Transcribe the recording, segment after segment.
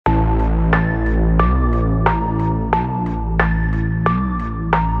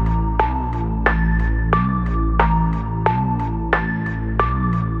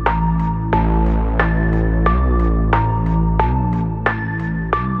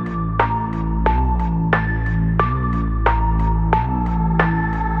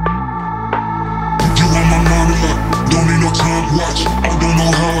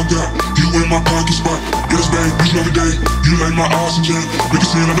my parking spot. Yeah, that's bang, you every day. You like my oxygen. Make it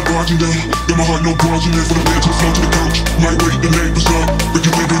seem like the bartender. Got my heart, no barging in. From the bed to the floor to the couch. Might wake the neighbors up. Break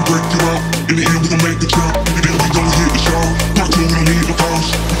you in, then break you out. In the end, we gon' make the jump. And then we gon' hit the show. Part two, we don't need no pause.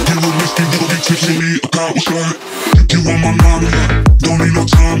 You with whiskey, we gon' be tipsy. Need a car, what's right? You on my mind, don't need no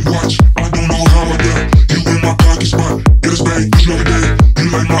time watch. I don't know how I got you in my parking spot. Yeah, that's bang, you every day. You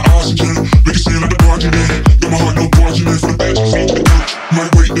like my oxygen. Make it seem like the bartender. Got my heart, no barging in. From the bed to the floor to the couch.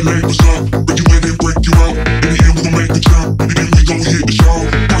 Might wake the neighbors up. Break you in, then break you out. In the end, we gon' make the jump. And then we gon' hit the show.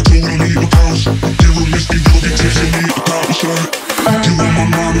 Part two, we don't need no pause. You with whiskey, we gon' be tipsy. Need a car, what's right? You on my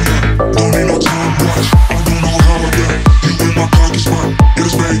mind, don't need no time watch. I don't know how I got you in my parking spot. Yeah,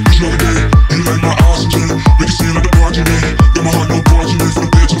 that's bang, you every day. You like my oxygen. Make it seem like the bartender. Got my heart, no barging in. From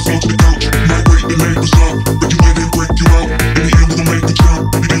the bed to the floor to the couch. Might wake the neighbors up. Break you in, then break you out. In the end, we gon' make the jump.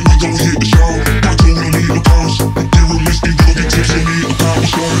 And then we gon' hit the show. Part two, we don't need no pause. You with whiskey, we gon' be tipsy. Need a car,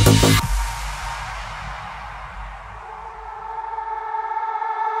 what's right?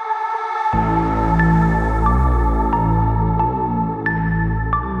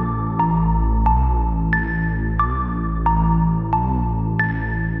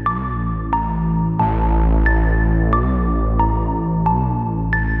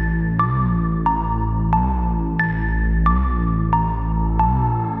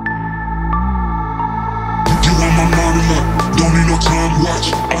 Don't need no time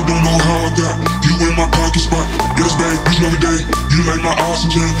watch. I don't know how I got you in my parking spot. Yeah, that's bang, you every day. You like my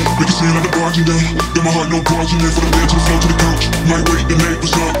oxygen. Make it seem like the bartender. Got my heart, no barging in. From the bed to the floor to the couch. Might wake the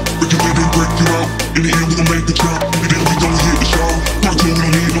neighbors up. Break you in, then break you out. In the end, we gon' make the jump. And then we gon' hit the show. Part two, we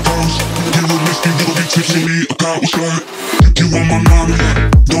don't need no pause. You with whiskey, we gon' be tipsy. Need a car, what's right? You on my mind,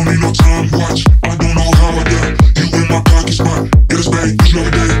 don't need no time watch. I don't know how I got you in my parking spot. Yeah, that's bang, you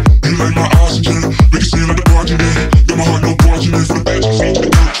every day. You like my oxygen. Make it seem like the bartender. Got my heart, no barging in. From the bed to the floor to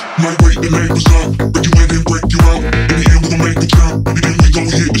the couch. Might wake the neighbors up. Break you in, then break you out. In the end, we gon' make the jump. And then we gon'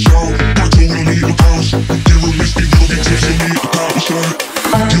 hit the show. Part two, we don't need no pause. You with whiskey, we gon' be tipsy. Need a car, what's right?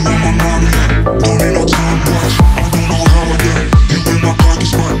 You on my mind, don't need no time watch. I don't know how I got you in my parking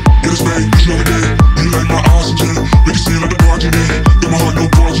spot. Yeah, that's bang, you every day. You like my oxygen. Make it seem like the bartender. Got my heart, no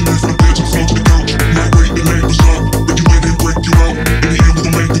barging in. From the bed to the floor to the couch. Might wake the neighbors up. Break you in, then break you out. In the end, we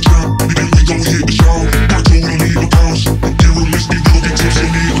gon' make the jump. And then we gon' hit the show. Part two, we don't need no pause. You with whiskey, we gon' be tipsy.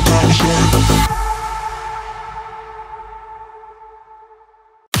 Need a car, what's right?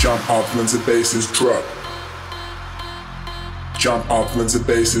 Jump off Lindsay Bass's truck. Jump off Lindsay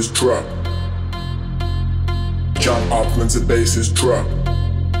Bass's truck. Jump off Lindsay Bass's truck.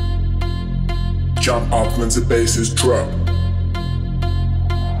 Jump off Lindsay Bass's truck.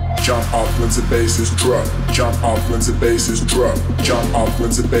 Jump off Lindsay Bass's truck. Jump off Lindsay Bass's truck. Jump off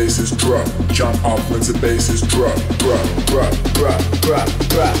Lindsay Bass's truck. Jump off Lindsay Bass's truck.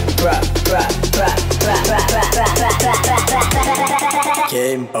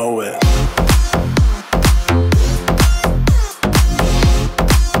 Game over.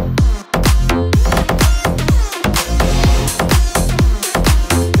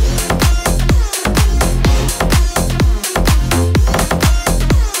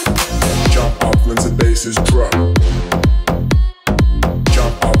 Bass's truck. Jump off Lindsay Bass's truck.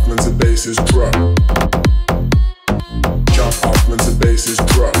 Jump off Lindsay Bass's truck. Jump off Lindsay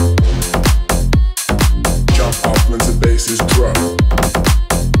Bass's truck.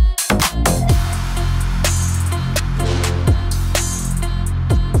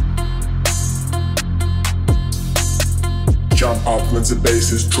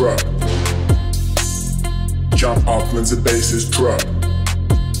 Jump off Lindsay Bass's truck.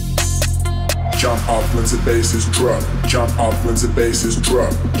 Jump off Lindsay Bass's truck. Jump off Lindsay Bass's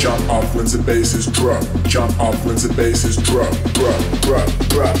truck. Jump off Lindsay Bass's truck. Jump off Lindsay Bass's truck. Jump off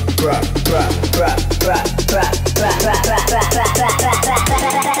Lindsay Bass's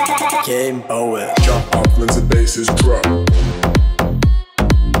truck. Game over. Jump off Lindsay Bass's truck.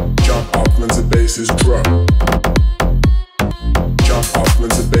 Jump off Lindsay Bass's truck. Jump off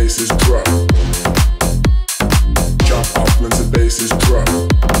Lindsay Bass's truck. Jump off Lindsay Bass's truck.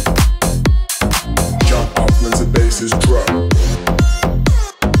 Jump off Lindsay Bass's truck.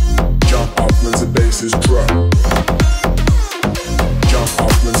 Jump off Lindsay Bass's truck. Jump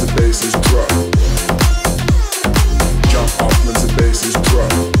off Lindsay Bass's truck. Jump off Lindsay Bass's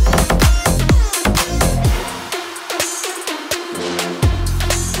truck.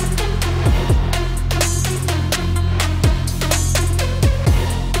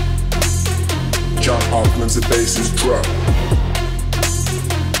 Jump off Lindsay Bass's truck.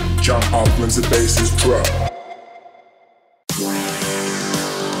 Jump off Lindsay Bass's truck.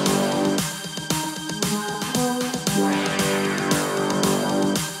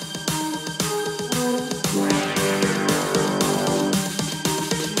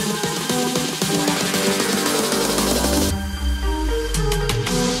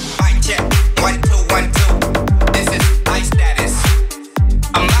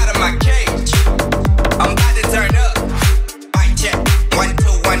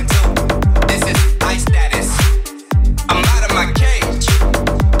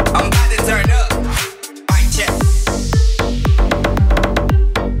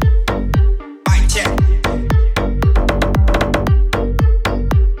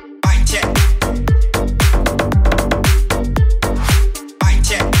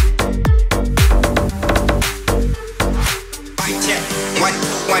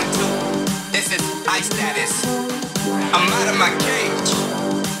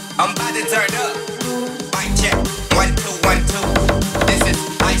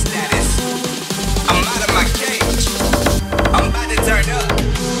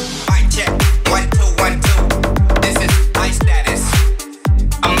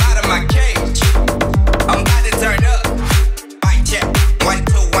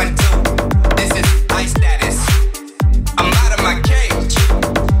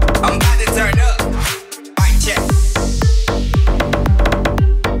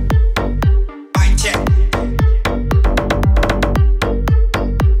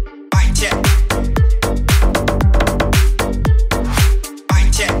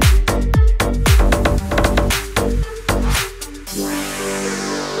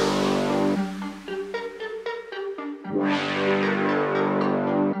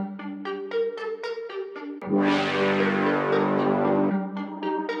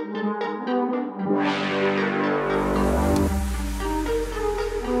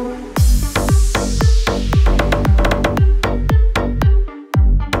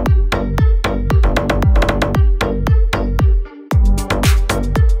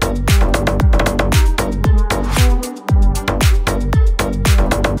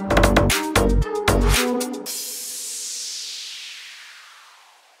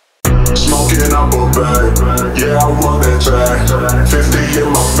 tag. 50 in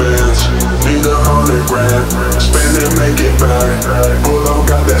my Benz, need 100 grand. Spend it, make it back. Pull up,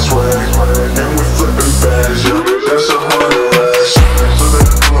 got that swag, and we flipping bags, yeah. That's 100 racks. So then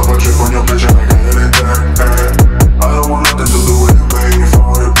pull up a trip on your bitch and I got it intact. I don't want nothing to do with it, baby. If I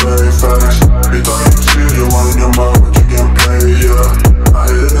want to play fast, you thought you could see you one in your mouth, but you can't play, yeah. I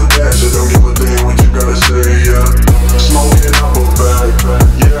hit it in that shit, don't give a damn what you gotta say, yeah. Smoking up a bag,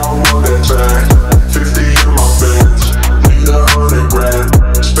 yeah, I want that tag. 50 in my Benz, need 100 grand.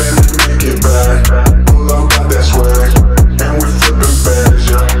 Spend it, make it back. Pull up, got that swag, and we flipping bags,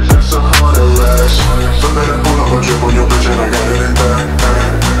 yeah. That's 100 racks. So better pull up a trip on your bitch and I got it intact.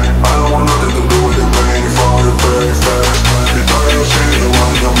 I don't want nothing to do with it, man. You fall to play fast. You thought you seen it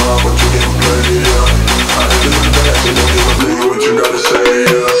one in your mouth, but you didn't play it, yeah. I hit it in that shit, don't give a damn what you gotta say,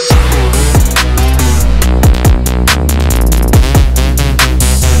 yeah.